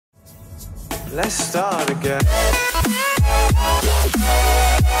Let's start again.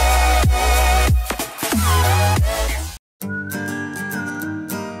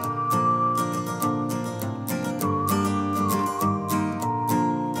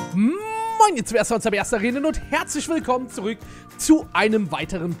 Moin, jetzt zuerst uns am ersten Reden und herzlich willkommen zurück zu einem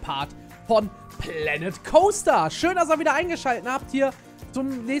weiteren Part von Planet Coaster. Schön, dass ihr wieder eingeschaltet habt hier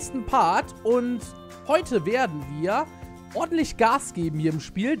zum nächsten Part. Und heute werden wir ordentlich Gas geben hier im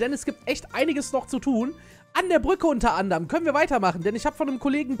Spiel, denn es gibt echt einiges noch zu tun. An der Brücke unter anderem können wir weitermachen, denn ich habe von einem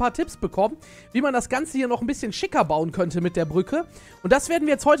Kollegen ein paar Tipps bekommen, wie man das Ganze hier noch ein bisschen schicker bauen könnte mit der Brücke. Und das werden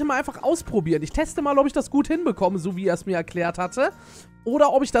wir jetzt heute mal einfach ausprobieren. Ich teste mal, ob ich das gut hinbekomme, so wie er es mir erklärt hatte.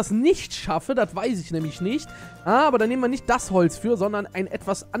 Oder ob ich das nicht schaffe, das weiß ich nämlich nicht. Aber dann nehmen wir nicht das Holz für, sondern ein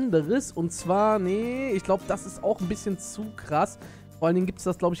etwas anderes. Und zwar, nee, ich glaube, das ist auch ein bisschen zu krass. Vor allen Dingen gibt es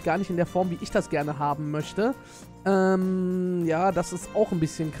das, glaube ich, gar nicht in der Form, wie ich das gerne haben möchte. Ja, das ist auch ein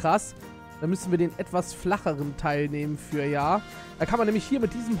bisschen krass. Da müssen wir den etwas flacheren Teil nehmen für, ja. Da kann man nämlich hier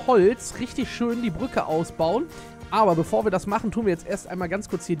mit diesem Holz richtig schön die Brücke ausbauen. Aber bevor wir das machen, tun wir jetzt erst einmal ganz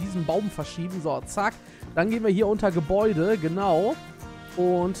kurz hier diesen Baum verschieben. So, zack. Dann gehen wir hier unter Gebäude, genau.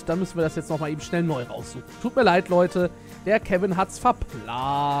 Und dann müssen wir das jetzt nochmal eben schnell neu raussuchen. Tut mir leid, Leute. Der Kevin hat's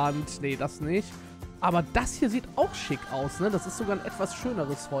verplant. Nee, das nicht. Aber das hier sieht auch schick aus, ne? Das ist sogar ein etwas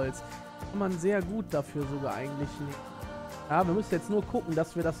schöneres Holz. Kann man sehr gut dafür sogar eigentlich nicht. Ja, wir müssen jetzt nur gucken,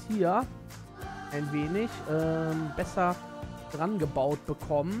 dass wir das hier ein wenig besser dran gebaut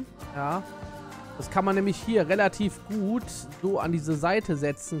bekommen. Ja. Das kann man nämlich hier relativ gut so an diese Seite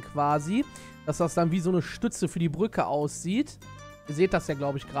setzen quasi. Dass das dann wie so eine Stütze für die Brücke aussieht. Ihr seht das ja,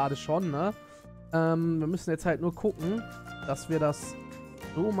 glaube ich, gerade schon, ne? Wir müssen jetzt halt nur gucken, dass wir das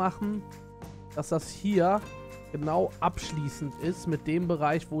so machen, dass das hier genau abschließend ist mit dem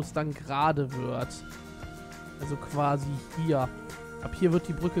Bereich, wo es dann gerade wird. Also quasi hier. Ab hier wird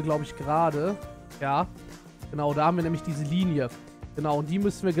die Brücke, glaube ich, gerade. Ja, genau, da haben wir nämlich diese Linie. Genau, und die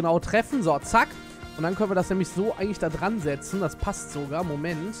müssen wir genau treffen. So, zack. Und dann können wir das nämlich so eigentlich da dran setzen. Das passt sogar.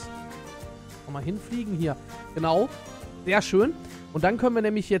 Moment. Mal hinfliegen. Hier. Genau. Sehr schön. Und dann können wir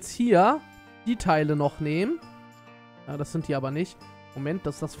nämlich jetzt hier die Teile noch nehmen. Ja, das sind die aber nicht. Moment,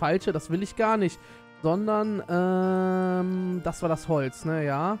 das ist das Falsche. Das will ich gar nicht. Sondern, das war das Holz, ne?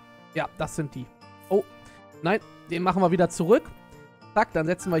 Ja. Ja, das sind die. Oh. Nein, den machen wir wieder zurück. Zack, dann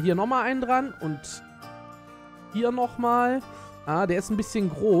setzen wir hier nochmal einen dran. Und hier nochmal. Ah, der ist ein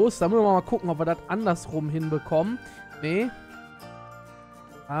bisschen groß. Da müssen wir mal gucken, ob wir das andersrum hinbekommen. Nee.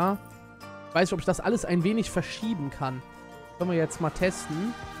 Ja. Ich weiß nicht, ob ich das alles ein wenig verschieben kann. Können wir jetzt mal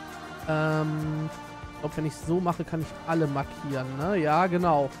testen. Ich glaube, wenn ich so mache, kann ich alle markieren, ne? Ja,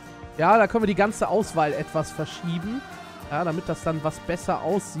 genau. Ja, da können wir die ganze Auswahl etwas verschieben. Ja, damit das dann was besser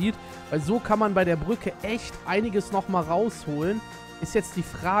aussieht. Weil so kann man bei der Brücke echt einiges nochmal rausholen. Ist jetzt die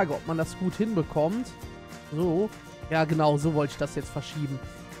Frage, ob man das gut hinbekommt. So. Ja, genau, so wollte ich das jetzt verschieben.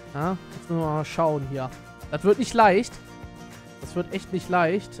 Ja, jetzt müssen wir mal schauen hier. Das wird nicht leicht. Das wird echt nicht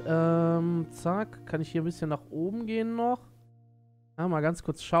leicht. Zack. Kann ich hier ein bisschen nach oben gehen noch? Ja, mal ganz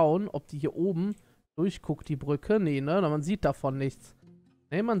kurz schauen, ob die hier oben durchguckt, die Brücke. Nee, ne? Man sieht davon nichts.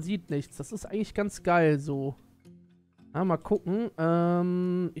 Nee, man sieht nichts. Das ist eigentlich ganz geil so. Ja, mal gucken.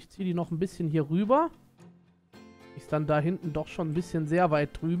 Ich ziehe die noch ein bisschen hier rüber. Ist dann da hinten doch schon ein bisschen sehr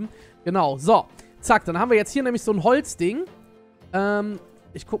weit drüben. Genau, so. Zack, dann haben wir jetzt hier nämlich so ein Holzding.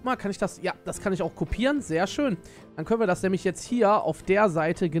 Ich guck mal, kann ich das... Ja, das kann ich auch kopieren. Sehr schön. Dann können wir das nämlich jetzt hier auf der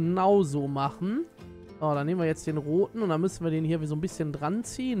Seite genauso machen. So, dann nehmen wir jetzt den roten und dann müssen wir den hier so ein bisschen dran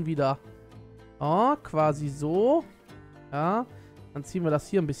ziehen wieder. Oh, quasi so. Ja, dann ziehen wir das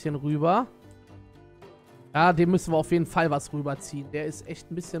hier ein bisschen rüber. Ja, dem müssen wir auf jeden Fall was rüberziehen. Der ist echt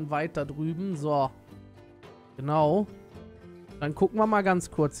ein bisschen weit da drüben. So. Genau. Dann gucken wir mal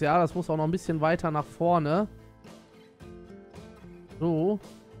ganz kurz, ja. Das muss auch noch ein bisschen weiter nach vorne. So.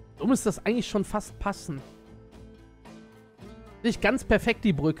 So müsste das eigentlich schon fast passen. Nicht ganz perfekt,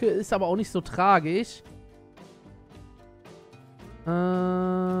 die Brücke. Ist aber auch nicht so tragisch.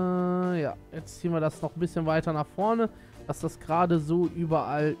 Ja. Jetzt ziehen wir das noch ein bisschen weiter nach vorne. Dass das gerade so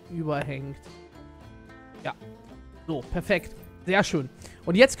überall überhängt. Ja. So, perfekt. Sehr schön.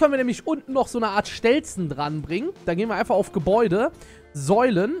 Und jetzt können wir nämlich unten noch so eine Art Stelzen dranbringen. Da gehen wir einfach auf Gebäude,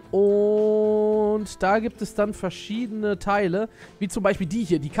 Säulen und da gibt es dann verschiedene Teile, wie zum Beispiel die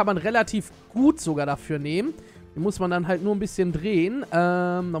hier. Die kann man relativ gut sogar dafür nehmen. Die muss man dann halt nur ein bisschen drehen.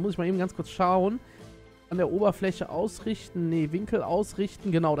 Da muss ich mal eben ganz kurz schauen. An der Oberfläche ausrichten. Nee, Winkel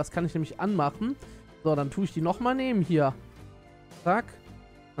ausrichten. Genau, das kann ich nämlich anmachen. So, dann tue ich die nochmal nehmen. Hier. Zack.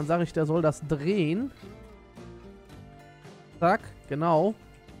 Dann sage ich, der soll das drehen. Zack, genau.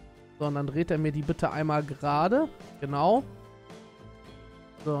 So, und dann dreht er mir die bitte einmal gerade. Genau.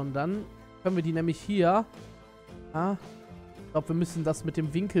 So, und dann können wir die nämlich hier... Ja, ich glaube, wir müssen das mit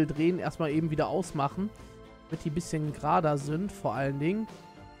dem Winkel drehen erstmal eben wieder ausmachen. Damit die ein bisschen gerader sind, vor allen Dingen.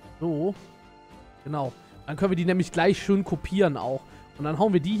 So. Genau. Dann können wir die nämlich gleich schön kopieren auch. Und dann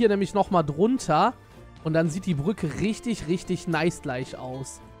hauen wir die hier nämlich nochmal drunter. Und dann sieht die Brücke richtig, richtig nice gleich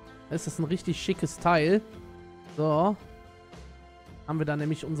aus. Das ist ein richtig schickes Teil. So. Haben wir da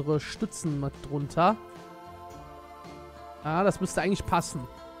nämlich unsere Stützen mit drunter. Ja, das müsste eigentlich passen.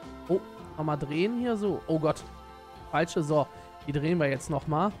 Oh, nochmal drehen hier so. Oh Gott. Falsche. So, die drehen wir jetzt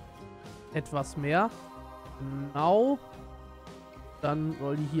nochmal. Etwas mehr. Genau. Dann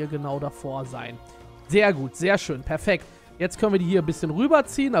soll die hier genau davor sein. Sehr gut, sehr schön, perfekt. Jetzt können wir die hier ein bisschen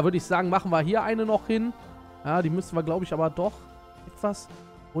rüberziehen. Da würde ich sagen, machen wir hier eine noch hin. Ja, die müssen wir, glaube ich, aber doch etwas...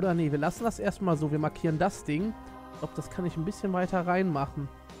 Oder nee, wir lassen das erstmal so. Wir markieren das Ding. Ich glaube, das kann ich ein bisschen weiter reinmachen.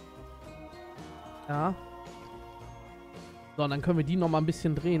 Ja. So, und dann können wir die nochmal ein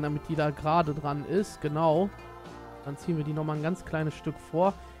bisschen drehen, damit die da gerade dran ist. Genau. Dann ziehen wir die nochmal ein ganz kleines Stück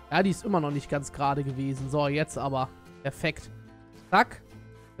vor. Ja, die ist immer noch nicht ganz gerade gewesen. So, jetzt aber. Perfekt. Zack.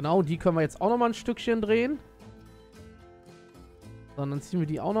 Genau, die können wir jetzt auch nochmal ein Stückchen drehen. So, und dann ziehen wir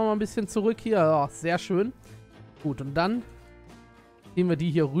die auch nochmal ein bisschen zurück hier. Ja, sehr schön. Gut, und dann ziehen wir die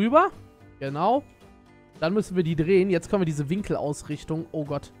hier rüber. Genau. Dann müssen wir die drehen. Jetzt können wir diese Winkelausrichtung... Oh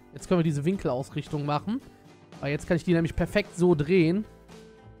Gott. Jetzt können wir diese Winkelausrichtung machen. Weil jetzt kann ich die nämlich perfekt so drehen.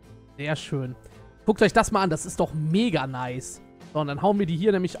 Sehr schön. Guckt euch das mal an. Das ist doch mega nice. So, und dann hauen wir die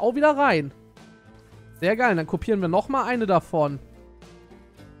hier nämlich auch wieder rein. Sehr geil. Dann kopieren wir nochmal eine davon.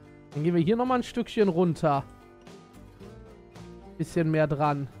 Dann gehen wir hier nochmal ein Stückchen runter. Bisschen mehr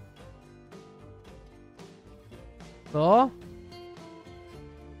dran. So.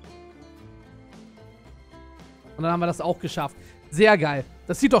 Und dann haben wir das auch geschafft. Sehr geil.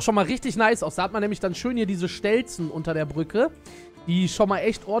 Das sieht doch schon mal richtig nice aus. Da hat man nämlich dann schön hier diese Stelzen unter der Brücke, die schon mal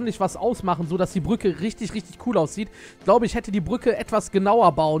echt ordentlich was ausmachen, sodass die Brücke richtig, richtig cool aussieht. Ich glaube, ich hätte die Brücke etwas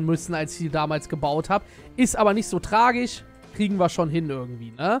genauer bauen müssen, als ich sie damals gebaut habe. Ist aber nicht so tragisch. Kriegen wir schon hin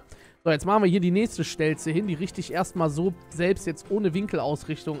irgendwie, ne? So, jetzt machen wir hier die nächste Stelze hin. Die richte ich erstmal so selbst jetzt ohne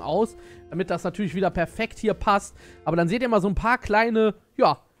Winkelausrichtung aus, damit das natürlich wieder perfekt hier passt. Aber dann seht ihr mal so ein paar kleine,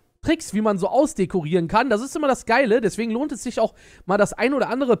 ja, Tricks, wie man so ausdekorieren kann. Das ist immer das Geile. Deswegen lohnt es sich auch mal das ein oder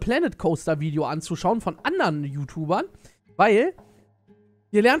andere Planet Coaster Video anzuschauen von anderen YouTubern. Weil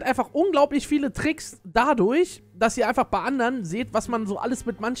ihr lernt einfach unglaublich viele Tricks dadurch, dass ihr einfach bei anderen seht, was man so alles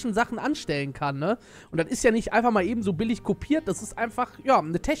mit manchen Sachen anstellen kann, ne? Und das ist ja nicht einfach mal eben so billig kopiert. Das ist einfach, ja,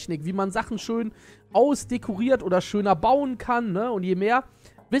 eine Technik, wie man Sachen schön ausdekoriert oder schöner bauen kann, ne? Und je mehr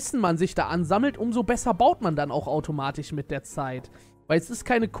Wissen man sich da ansammelt, umso besser baut man dann auch automatisch mit der Zeit. Weil es ist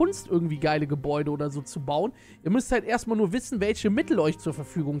keine Kunst, irgendwie geile Gebäude oder so zu bauen. Ihr müsst halt erstmal nur wissen, welche Mittel euch zur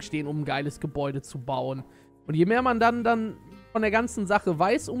Verfügung stehen, um ein geiles Gebäude zu bauen. Und je mehr man dann von der ganzen Sache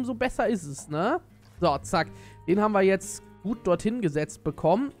weiß, umso besser ist es, ne? So, zack. Den haben wir jetzt gut dorthin gesetzt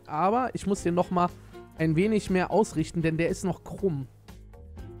bekommen. Aber ich muss den nochmal ein wenig mehr ausrichten, denn der ist noch krumm.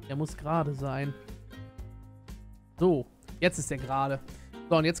 Der muss gerade sein. So, jetzt ist der gerade.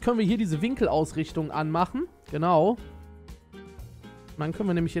 So, und jetzt können wir hier diese Winkelausrichtung anmachen. Genau. Und dann können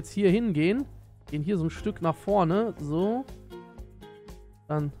wir nämlich jetzt hier hingehen. Gehen hier so ein Stück nach vorne. So.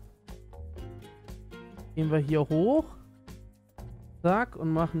 Dann gehen wir hier hoch. Zack.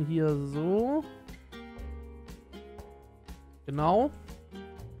 Und machen hier so. Genau.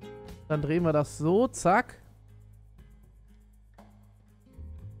 Dann drehen wir das so. Zack.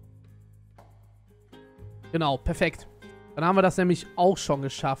 Genau, perfekt. Dann haben wir das nämlich auch schon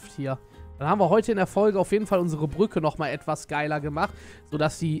geschafft hier. Dann haben wir heute in der Folge auf jeden Fall unsere Brücke nochmal etwas geiler gemacht,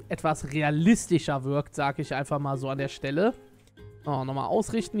 sodass sie etwas realistischer wirkt, sage ich einfach mal so an der Stelle. So, nochmal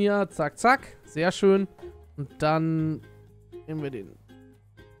ausrichten hier. Zack, zack. Sehr schön. Und dann nehmen wir den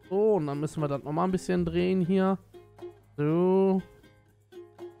so. Und dann müssen wir das nochmal ein bisschen drehen hier. So.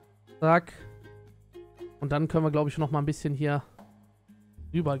 Zack. Und dann können wir, glaube ich, nochmal ein bisschen hier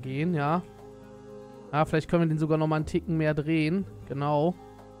rübergehen, ja. Ja, vielleicht können wir den sogar nochmal einen Ticken mehr drehen. Genau.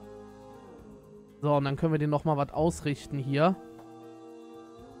 So, und dann können wir den nochmal was ausrichten hier.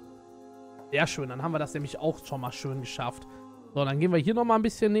 Sehr schön, dann haben wir das nämlich auch schon mal schön geschafft. So, dann gehen wir hier nochmal ein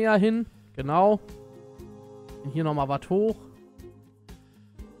bisschen näher hin. Genau. Und hier nochmal was hoch.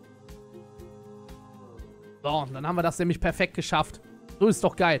 So, und dann haben wir das nämlich perfekt geschafft. So ist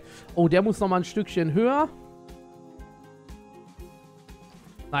doch geil. Oh, der muss nochmal ein Stückchen höher.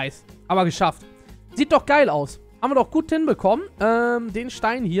 Nice. Aber geschafft. Sieht doch geil aus. Haben wir doch gut hinbekommen. Den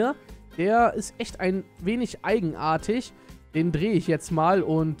Stein hier, der ist echt ein wenig eigenartig. Den drehe ich jetzt mal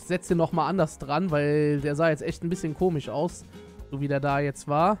und setze den nochmal anders dran, weil der sah jetzt echt ein bisschen komisch aus. So wie der da jetzt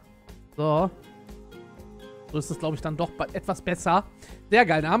war. So. So ist es, glaube ich, dann doch etwas besser. Sehr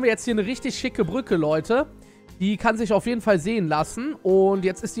geil. Dann haben wir jetzt hier eine richtig schicke Brücke, Leute. Die kann sich auf jeden Fall sehen lassen. Und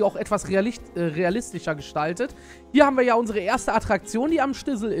jetzt ist die auch etwas realistischer gestaltet. Hier haben wir ja unsere erste Attraktion, die am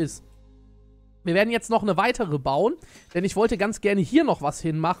Stissel ist. Wir werden jetzt noch eine weitere bauen. Denn ich wollte ganz gerne hier noch was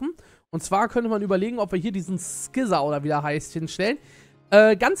hinmachen. Und zwar könnte man überlegen, ob wir hier diesen Skizzer oder wie der heißt hinstellen.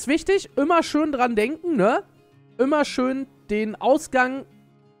 Ganz wichtig, immer schön dran denken, ne? Immer schön den Ausgang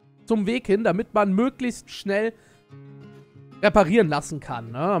zum Weg hin, damit man möglichst schnell reparieren lassen kann.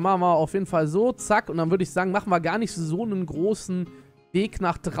 Ne? Dann machen wir auf jeden Fall so, zack. Und dann würde ich sagen, machen wir gar nicht so einen großen Weg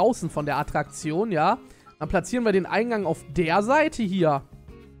nach draußen von der Attraktion, ja. Dann platzieren wir den Eingang auf der Seite hier.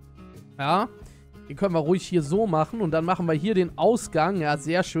 Ja. Den können wir ruhig hier so machen. Und dann machen wir hier den Ausgang. Ja,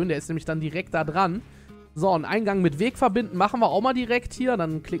 sehr schön. Der ist nämlich dann direkt da dran. So, einen Eingang mit Weg verbinden machen wir auch mal direkt hier.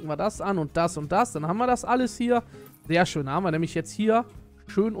 Dann klicken wir das an und das und das. Dann haben wir das alles hier. Sehr schön. Da haben wir nämlich jetzt hier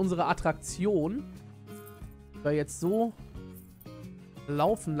schön unsere Attraktion. Die wir jetzt so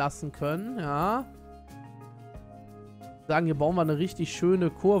laufen lassen können. Ja. Sagen, hier bauen wir eine richtig schöne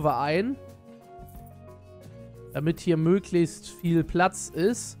Kurve ein. Damit hier möglichst viel Platz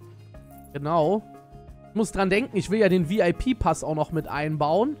ist. Genau. Ich muss dran denken, ich will ja den VIP-Pass auch noch mit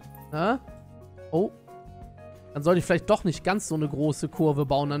einbauen. Ne? Oh. Dann sollte ich vielleicht doch nicht ganz so eine große Kurve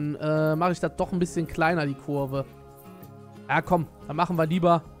bauen. Dann mache ich das doch ein bisschen kleiner, die Kurve. Ja, komm. Dann machen wir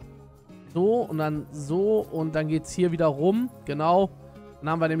lieber so und dann geht es hier wieder rum. Genau. Dann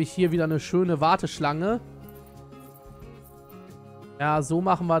haben wir nämlich hier wieder eine schöne Warteschlange. Ja, so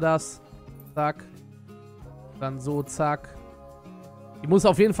machen wir das. Zack. Dann so, zack. Die muss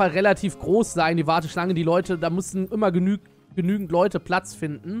auf jeden Fall relativ groß sein, die Warteschlange. Die Leute, da müssen immer genügend Leute Platz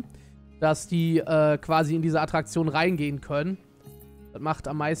finden, dass die quasi in diese Attraktion reingehen können. Das macht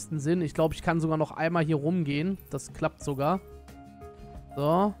am meisten Sinn. Ich glaube, ich kann sogar noch einmal hier rumgehen. Das klappt sogar.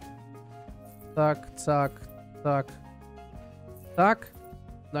 So. Zack, zack, zack, zack.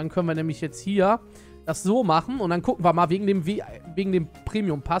 Dann können wir nämlich jetzt hier das so machen. Und dann gucken wir mal wegen dem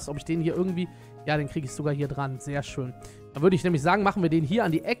Premium-Pass, ob ich den hier irgendwie... Ja, den kriege ich sogar hier dran. Sehr schön. Dann würde ich nämlich sagen, machen wir den hier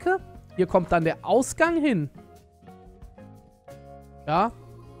an die Ecke. Hier kommt dann der Ausgang hin. Ja.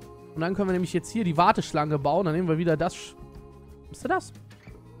 Und dann können wir nämlich jetzt hier die Warteschlange bauen. Dann nehmen wir wieder das... Ist das?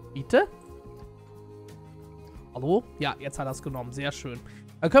 Bitte? Hallo? Ja, jetzt hat er es genommen. Sehr schön.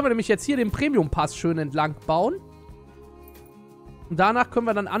 Dann können wir nämlich jetzt hier den Premium-Pass schön entlang bauen. Und danach können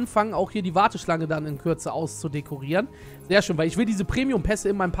wir dann anfangen, auch hier die Warteschlange dann in Kürze auszudekorieren. Sehr schön, weil ich will diese Premium-Pässe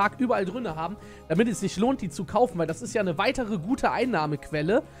in meinem Park überall drin haben, damit es sich lohnt, die zu kaufen, weil das ist ja eine weitere gute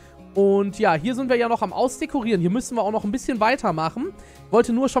Einnahmequelle. Und ja, hier sind wir ja noch am Ausdekorieren. Hier müssen wir auch noch ein bisschen weitermachen. Ich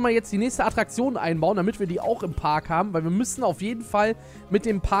wollte nur schon mal jetzt die nächste Attraktion einbauen, damit wir die auch im Park haben, weil wir müssen auf jeden Fall mit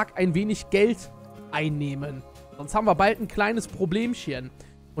dem Park ein wenig Geld einnehmen. Sonst haben wir bald ein kleines Problemchen.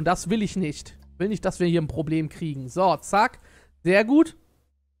 Und das will ich nicht. Ich will nicht, dass wir hier ein Problem kriegen. So, zack. Sehr gut.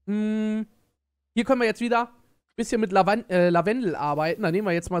 Hier können wir jetzt wieder ein bisschen mit Lavendel arbeiten. Dann nehmen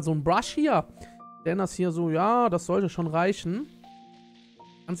wir jetzt mal so einen Brush hier. Denn das hier so, ja, das sollte schon reichen.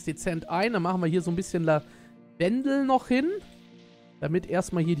 Ganz dezent ein. Dann machen wir hier so ein bisschen Lavendel noch hin. Damit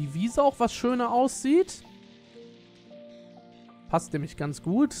erstmal hier die Wiese auch was schöner aussieht. Passt nämlich ganz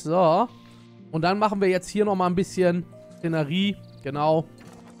gut. So. Und dann machen wir jetzt hier nochmal ein bisschen Szenerie. Genau.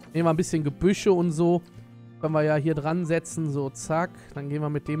 Nehmen wir ein bisschen Gebüsche und so. Können wir ja hier dran setzen, so zack. Dann gehen wir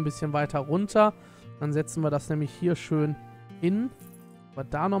mit dem ein bisschen weiter runter. Dann setzen wir das nämlich hier schön hin. Aber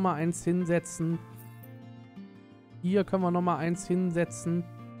da nochmal eins hinsetzen. Hier können wir nochmal eins hinsetzen.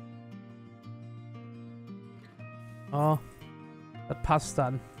 Oh, das passt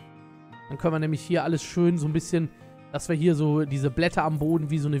dann. Dann können wir nämlich hier alles schön so ein bisschen, dass wir hier so diese Blätter am Boden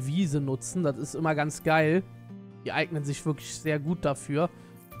wie so eine Wiese nutzen. Das ist immer ganz geil. Die eignen sich wirklich sehr gut dafür.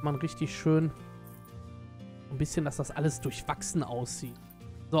 Man richtig schön... Ein bisschen, dass das alles durchwachsen aussieht.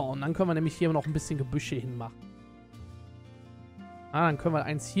 So, und dann können wir nämlich hier noch ein bisschen Gebüsche hinmachen. Ah, dann können wir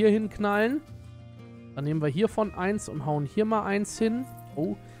eins hier hinknallen. Dann nehmen wir hiervon eins und hauen hier mal eins hin.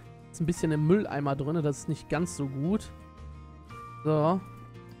 Oh, ist ein bisschen im Mülleimer drin. Das ist nicht ganz so gut. So.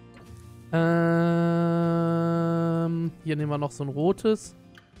 Hier nehmen wir noch so ein rotes.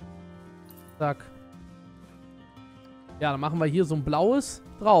 Zack. Ja, dann machen wir hier so ein blaues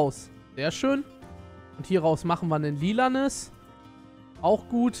draus. Sehr schön. Und hieraus machen wir ein lilanes. Auch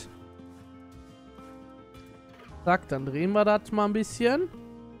gut. Zack, dann drehen wir das mal ein bisschen.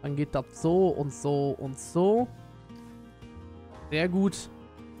 Dann geht das so und so und so. Sehr gut.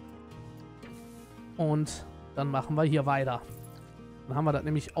 Und dann machen wir hier weiter. Dann haben wir das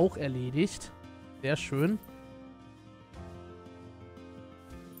nämlich auch erledigt. Sehr schön.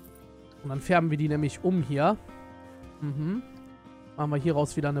 Und dann färben wir die nämlich um hier. Machen wir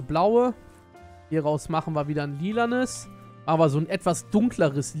hieraus wieder eine blaue. Hieraus machen wir wieder ein lilanes. Aber so ein etwas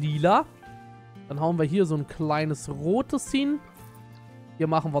dunkleres Lila. Dann hauen wir hier so ein kleines rotes hin. Hier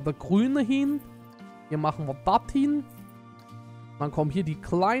machen wir das grüne hin. Hier machen wir das hin. Dann kommen hier die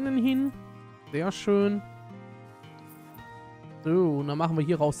kleinen hin. Sehr schön. So, und dann machen wir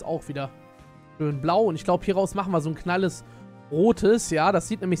hieraus auch wieder schön blau. Und ich glaube, hieraus machen wir so ein knalles rotes. Ja, das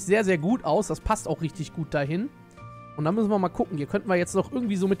sieht nämlich sehr, sehr gut aus. Das passt auch richtig gut dahin. Und dann müssen wir mal gucken. Hier könnten wir jetzt noch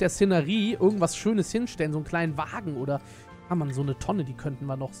irgendwie so mit der Szenerie irgendwas Schönes hinstellen. So einen kleinen Wagen oder... Ah, man, so eine Tonne, die könnten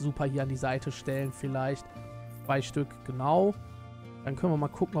wir noch super hier an die Seite stellen vielleicht. 2 Stück, genau. Dann können wir mal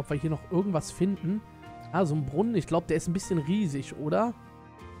gucken, ob wir hier noch irgendwas finden. Ah, so ein Brunnen. Ich glaube, der ist ein bisschen riesig, oder?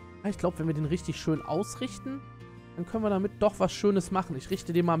 Ja, ich glaube, wenn wir den richtig schön ausrichten, dann können wir damit doch was Schönes machen. Ich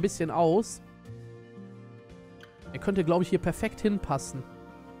richte den mal ein bisschen aus. Er könnte, glaube ich, hier perfekt hinpassen.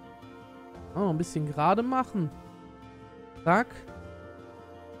 Oh, ein bisschen gerade machen. Zack.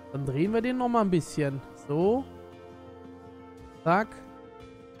 Dann drehen wir den nochmal ein bisschen. So. Zack.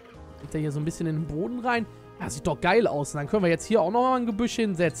 Geht der hier so ein bisschen in den Boden rein. Ja, sieht doch geil aus. Und dann können wir jetzt hier auch nochmal ein Gebüsch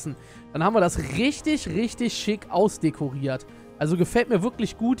hinsetzen. Dann haben wir das richtig, richtig schick ausdekoriert. Also gefällt mir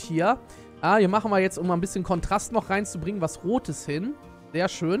wirklich gut hier. Ah, hier machen wir jetzt, um mal ein bisschen Kontrast noch reinzubringen, was Rotes hin. Sehr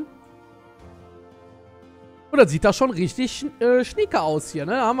schön. Und dann sieht das schon richtig schnieke aus hier,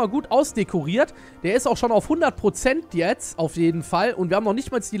 ne? Da haben wir gut ausdekoriert. Der ist auch schon auf 100% jetzt, auf jeden Fall. Und wir haben noch nicht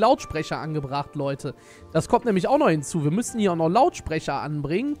mal die Lautsprecher angebracht, Leute. Das kommt nämlich auch noch hinzu. Wir müssen hier auch noch Lautsprecher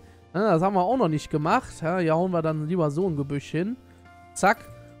anbringen. Ja, das haben wir auch noch nicht gemacht. Ja, hier hauen wir dann lieber so ein Gebüsch hin. Zack.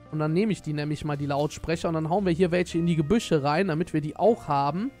 Und dann nehme ich die nämlich mal, die Lautsprecher. Und dann hauen wir hier welche in die Gebüsche rein, damit wir die auch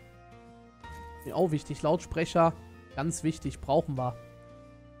haben. Ja, auch wichtig. Lautsprecher, ganz wichtig, brauchen wir.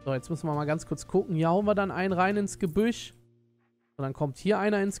 So, jetzt müssen wir mal ganz kurz gucken. Hier hauen wir dann einen rein ins Gebüsch. Und dann kommt hier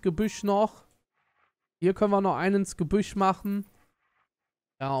einer ins Gebüsch noch. Hier können wir noch einen ins Gebüsch machen.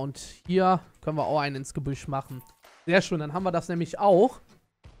 Ja, und hier können wir auch einen ins Gebüsch machen. Sehr schön, dann haben wir das nämlich auch.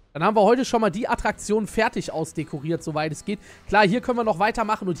 Dann haben wir heute schon mal die Attraktion fertig ausdekoriert, soweit es geht. Klar, hier können wir noch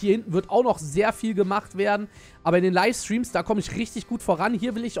weitermachen und hier hinten wird auch noch sehr viel gemacht werden. Aber in den Livestreams, da komme ich richtig gut voran.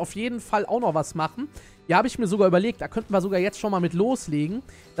 Hier will ich auf jeden Fall auch noch was machen. Hier habe ich mir sogar überlegt, da könnten wir sogar jetzt schon mal mit loslegen,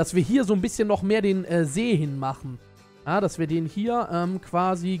 dass wir hier so ein bisschen noch mehr den See hinmachen. Ja, dass wir den hier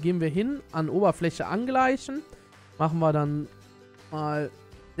quasi, gehen wir hin, an Oberfläche angleichen. Machen wir dann mal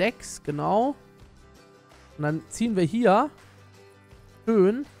 6, genau. Und dann ziehen wir hier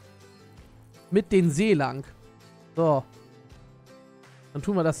schön mit den See lang. So. Dann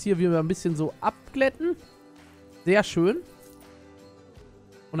tun wir das hier wieder ein bisschen so abglätten. Sehr schön.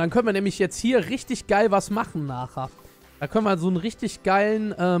 Und dann können wir nämlich jetzt hier richtig geil was machen nachher. Da können wir so einen richtig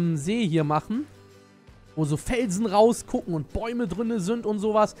geilen See hier machen. Wo so Felsen rausgucken und Bäume drin sind und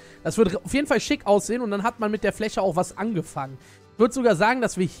sowas. Das wird auf jeden Fall schick aussehen und dann hat man mit der Fläche auch was angefangen. Ich würde sogar sagen,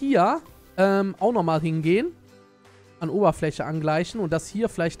 dass wir hier auch nochmal hingehen. An Oberfläche angleichen und das hier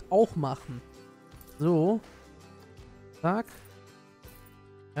vielleicht auch machen. So. Zack.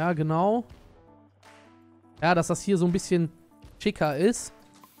 Ja, genau. Ja, dass das hier so ein bisschen schicker ist.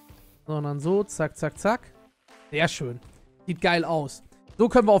 Sondern so, zack, zack, zack. Sehr schön. Sieht geil aus. So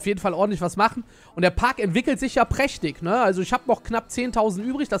können wir auf jeden Fall ordentlich was machen. Und der Park entwickelt sich ja prächtig, ne? Also ich habe noch knapp 10.000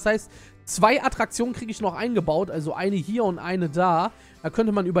 übrig. Das heißt, 2 Attraktionen kriege ich noch eingebaut. Also eine hier und eine da. Da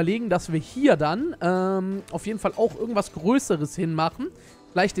könnte man überlegen, dass wir hier dann auf jeden Fall auch irgendwas Größeres hinmachen.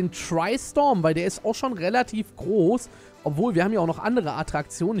 Vielleicht den Tri-Storm, weil der ist auch schon relativ groß. Obwohl, wir haben ja auch noch andere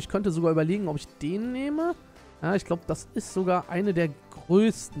Attraktionen. Ich könnte sogar überlegen, ob ich den nehme. Ja, ich glaube, das ist sogar eine der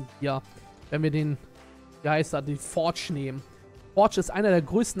größten hier. Wenn wir den, wie heißt das, den Forge nehmen. Forge ist einer der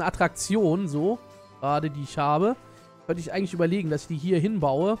größten Attraktionen, so, gerade die ich habe. Könnte ich eigentlich überlegen, dass ich die hier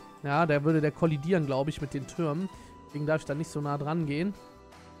hinbaue. Ja, da würde der kollidieren, glaube ich, mit den Türmen. Deswegen darf ich da nicht so nah dran gehen.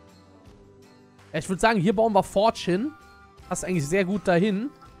 Ja, ich würde sagen, hier bauen wir Forge hin. Passt eigentlich sehr gut dahin.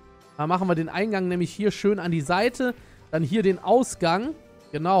 Da machen wir den Eingang nämlich hier schön an die Seite. Dann hier den Ausgang.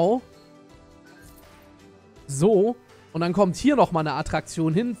 Genau. So. Und dann kommt hier nochmal eine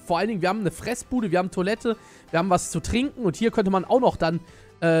Attraktion hin. Vor allen Dingen, wir haben eine Fressbude, wir haben Toilette, wir haben was zu trinken. Und hier könnte man auch noch dann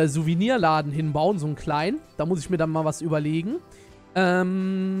Souvenirladen hinbauen, so einen kleinen. Da muss ich mir dann mal was überlegen.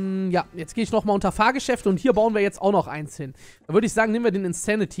 Ja, jetzt gehe ich nochmal unter Fahrgeschäfte und hier bauen wir jetzt auch noch eins hin. Da würde ich sagen, nehmen wir den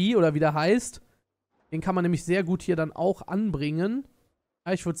Insanity oder wie der heißt. Den kann man nämlich sehr gut hier dann auch anbringen.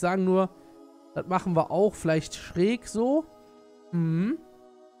 Ja, ich würde sagen nur, das machen wir auch vielleicht schräg so. Dann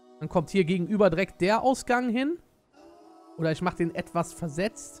kommt hier gegenüber direkt der Ausgang hin. Oder ich mache den etwas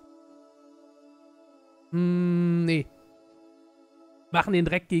versetzt. Nee. Machen den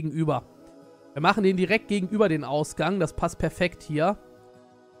direkt gegenüber. Wir machen den direkt gegenüber den Ausgang. Das passt perfekt hier.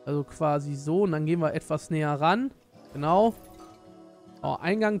 Also quasi so. Und dann gehen wir etwas näher ran. Genau. Oh,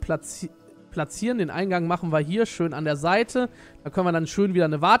 Eingang platzieren. Den Eingang machen wir hier schön an der Seite. Da können wir dann schön wieder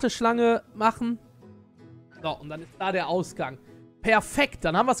eine Warteschlange machen. So, und dann ist da der Ausgang. Perfekt,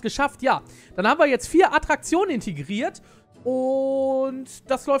 dann haben wir es geschafft. Ja, dann haben wir jetzt 4 Attraktionen integriert. Und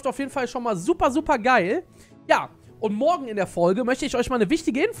das läuft auf jeden Fall schon mal super, super geil. Ja, und morgen in der Folge möchte ich euch mal eine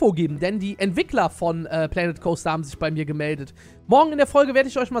wichtige Info geben, denn die Entwickler von Planet Coaster haben sich bei mir gemeldet. Morgen in der Folge werde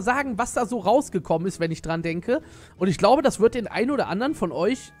ich euch mal sagen, was da so rausgekommen ist, wenn ich dran denke. Und ich glaube, das wird den einen oder anderen von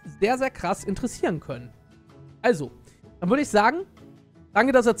euch sehr, sehr krass interessieren können. Also, dann würde ich sagen,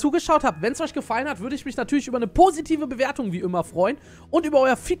 danke, dass ihr zugeschaut habt. Wenn es euch gefallen hat, würde ich mich natürlich über eine positive Bewertung wie immer freuen. Und über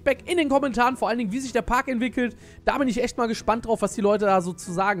euer Feedback in den Kommentaren, vor allen Dingen, wie sich der Park entwickelt. Da bin ich echt mal gespannt drauf, was die Leute da so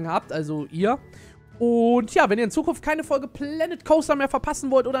zu sagen habt, also ihr. Und ja, wenn ihr in Zukunft keine Folge Planet Coaster mehr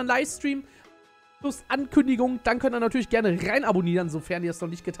verpassen wollt oder einen Livestream plus Ankündigung, dann könnt ihr natürlich gerne rein abonnieren, sofern ihr es noch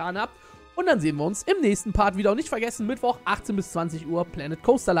nicht getan habt. Und dann sehen wir uns im nächsten Part wieder. Und nicht vergessen, Mittwoch 18 bis 20 Uhr Planet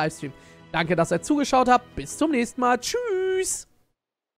Coaster Livestream. Danke, dass ihr zugeschaut habt. Bis zum nächsten Mal. Tschüss!